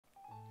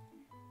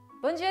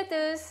Bonjour à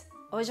tous!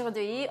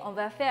 Aujourd'hui, on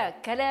va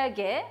faire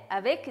Kala-Agué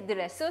avec de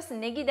la sauce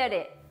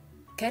Negi-Dalé.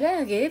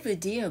 Kala-Agué veut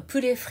dire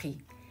poulet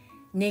frit.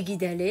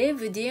 Negui-Dalé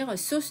veut dire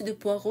sauce de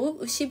poireau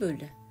ou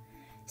ciboule.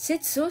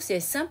 Cette sauce est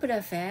simple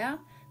à faire,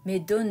 mais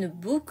donne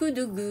beaucoup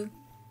de goût.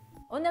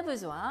 On a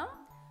besoin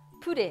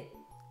poulet.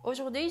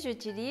 Aujourd'hui,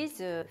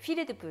 j'utilise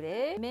filet de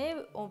poulet, mais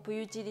on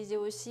peut utiliser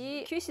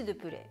aussi cuisse de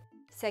poulet.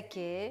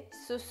 Saké,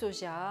 sauce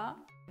soja,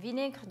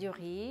 vinaigre de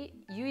riz,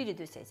 huile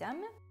de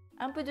sésame,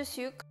 un peu de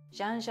sucre,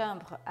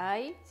 gingembre,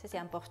 ail, ça c'est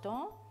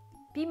important,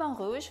 piment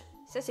rouge,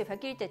 ça c'est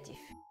facultatif.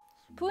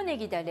 Pour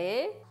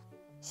Negui-Dalé,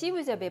 si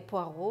vous avez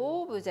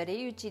poireau, vous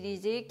allez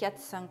utiliser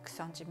 4-5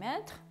 cm,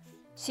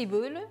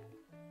 ciboule,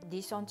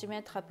 10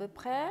 cm à peu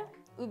près,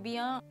 ou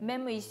bien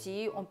même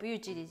ici, on peut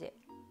utiliser.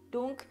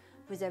 Donc,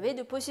 vous avez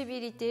deux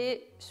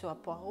possibilités, soit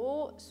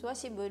poireau, soit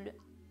ciboule.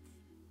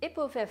 Et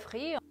pour faire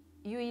frire,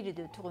 huile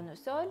de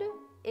tournesol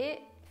et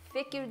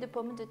fécule de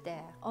pommes de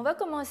terre. On va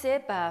commencer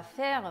par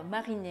faire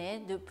mariner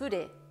de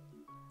poulet.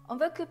 On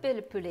va couper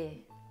le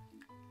poulet.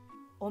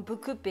 On peut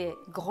couper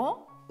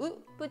grand ou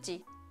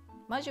petit.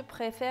 Moi, je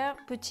préfère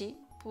petit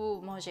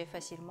pour manger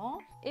facilement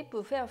et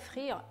pour faire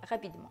frire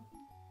rapidement.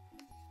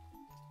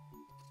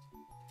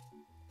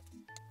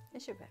 Et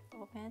je vais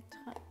remettre.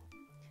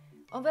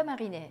 On va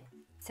mariner.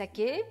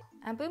 Saké,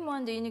 un peu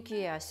moins d'une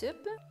cuillère à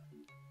soupe.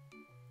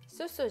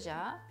 Sauce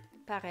soja,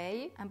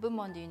 pareil, un peu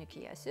moins d'une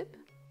cuillère à soupe.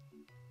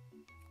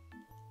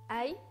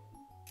 Ail,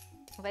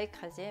 on va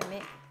écraser, mais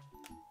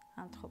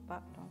un trop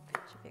pas, donc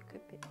je vais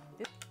couper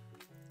deux.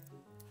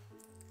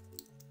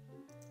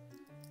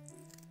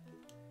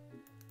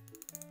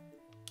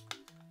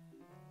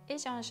 Et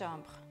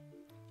gingembre.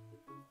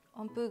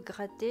 On peut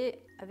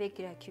gratter avec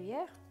la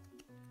cuillère.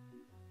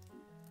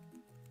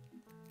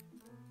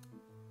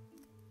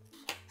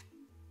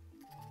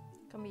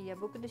 Comme il y a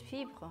beaucoup de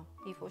fibres,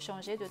 il faut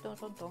changer de temps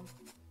en temps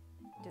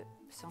de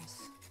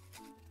sens.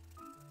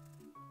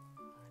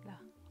 Voilà.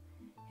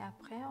 Et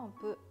après,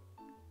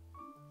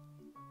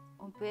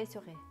 on peut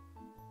essorer.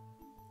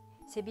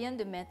 C'est bien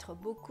de mettre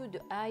beaucoup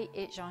d'ail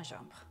et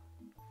gingembre.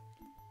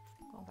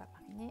 On va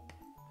mariner.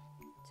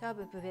 Ça,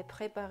 vous pouvez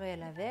préparer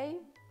la veille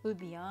ou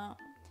bien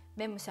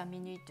même 5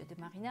 minutes de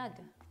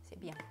marinade. C'est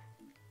bien.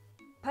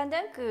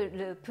 Pendant que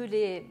le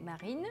poulet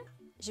marine,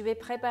 je vais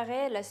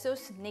préparer la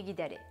sauce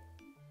Negui-Dalé.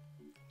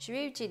 Je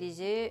vais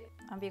utiliser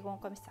environ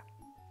comme ça.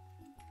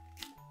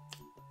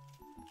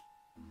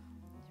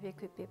 Je vais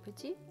couper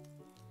petit.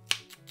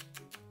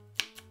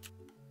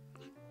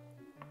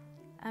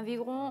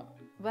 Environ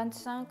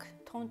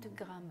 25-30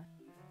 grammes.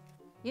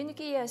 Une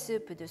cuillère à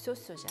soupe de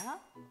sauce soja.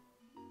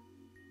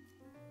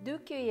 2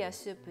 cuillères à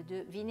soupe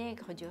de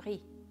vinaigre de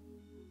riz.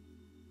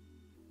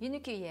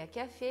 Une cuillère à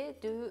café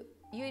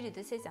d'huile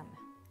de sésame.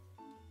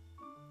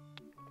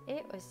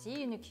 Et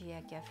aussi une cuillère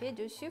à café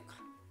de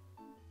sucre.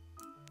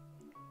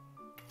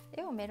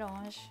 Et on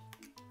mélange.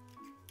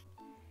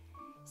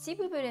 Si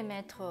vous voulez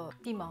mettre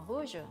piment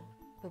rouge,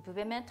 vous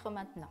pouvez mettre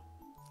maintenant.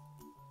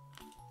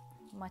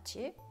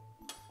 Moitié.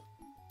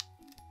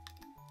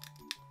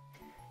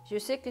 Je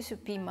sais que ce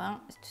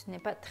piment, ce n'est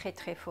pas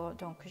très fort,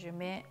 donc je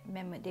mets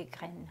même des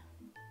graines.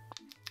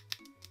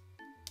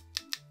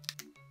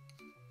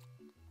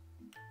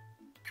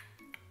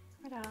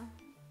 Voilà.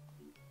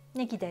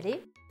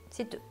 Négui-Dalé,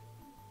 c'est tout.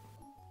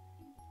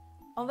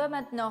 On va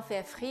maintenant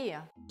faire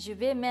frire. Je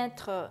vais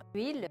mettre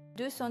l'huile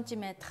 2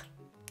 cm.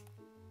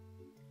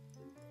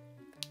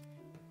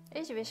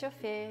 Et je vais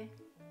chauffer.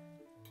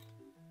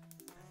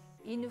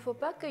 Il ne faut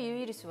pas que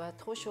l'huile soit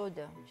trop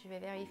chaude. Je vais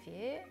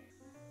vérifier.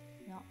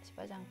 Non, c'est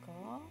pas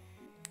encore.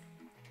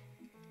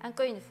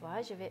 Encore une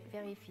fois, je vais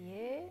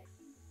vérifier.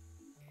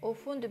 Au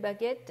fond de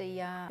baguette, il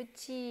y a un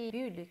petit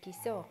bulle qui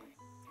sort.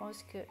 Je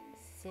pense que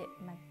c'est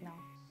maintenant.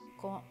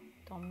 Quand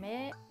on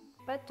met,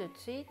 pas tout de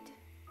suite,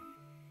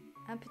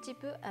 un petit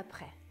peu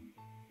après.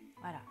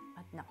 Voilà,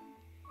 maintenant.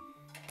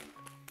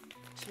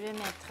 Je vais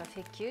mettre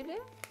fécule.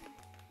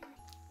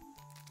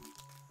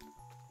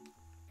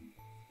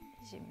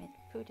 Je vais mettre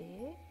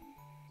poulet.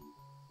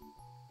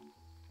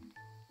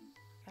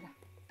 Voilà.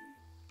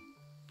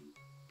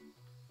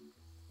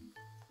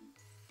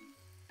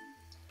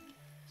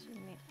 Je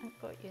mets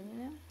encore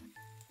une.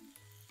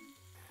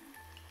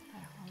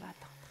 Alors, on va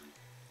attendre.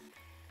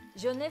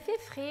 J'en ai fait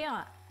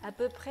frire à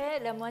peu près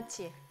la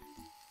moitié.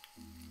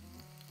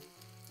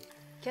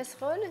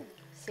 Casserole,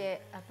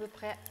 c'est à peu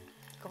près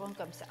grand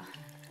comme ça.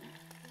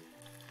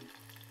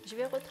 Je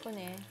vais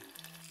retourner.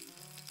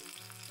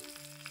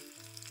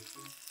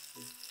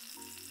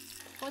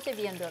 Quand c'est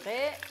bien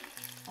doré,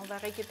 on va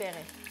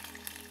récupérer.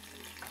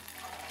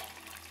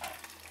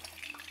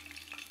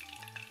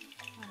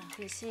 Voilà.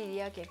 Ici, il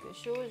y a quelque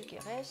chose qui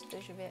reste.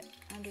 Je vais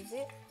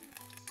enlever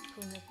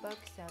pour ne pas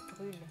que ça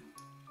brûle.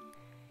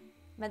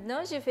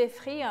 Maintenant, je fais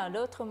frire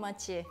l'autre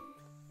moitié.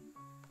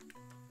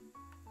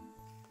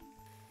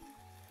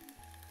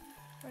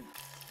 Voilà.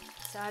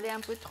 Ça allait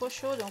un peu trop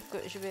chaud, donc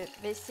je vais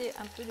baisser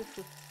un peu le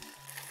feu.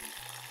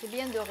 C'est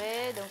bien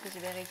doré, donc je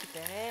vais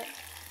récupérer.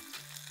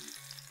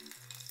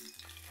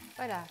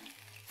 Voilà.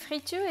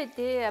 friture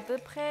était à peu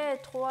près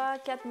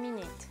 3-4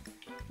 minutes.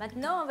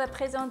 Maintenant, on va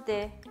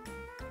présenter.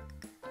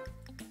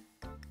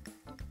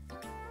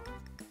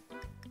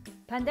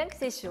 Pendant que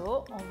c'est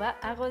chaud, on va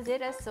arroser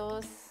la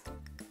sauce.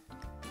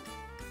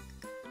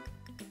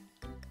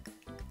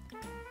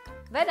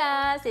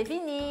 Voilà, c'est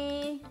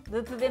fini.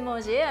 Vous pouvez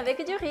manger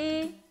avec du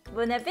riz.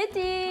 Bon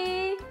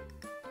appétit!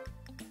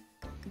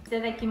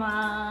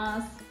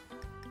 Itadakimasu!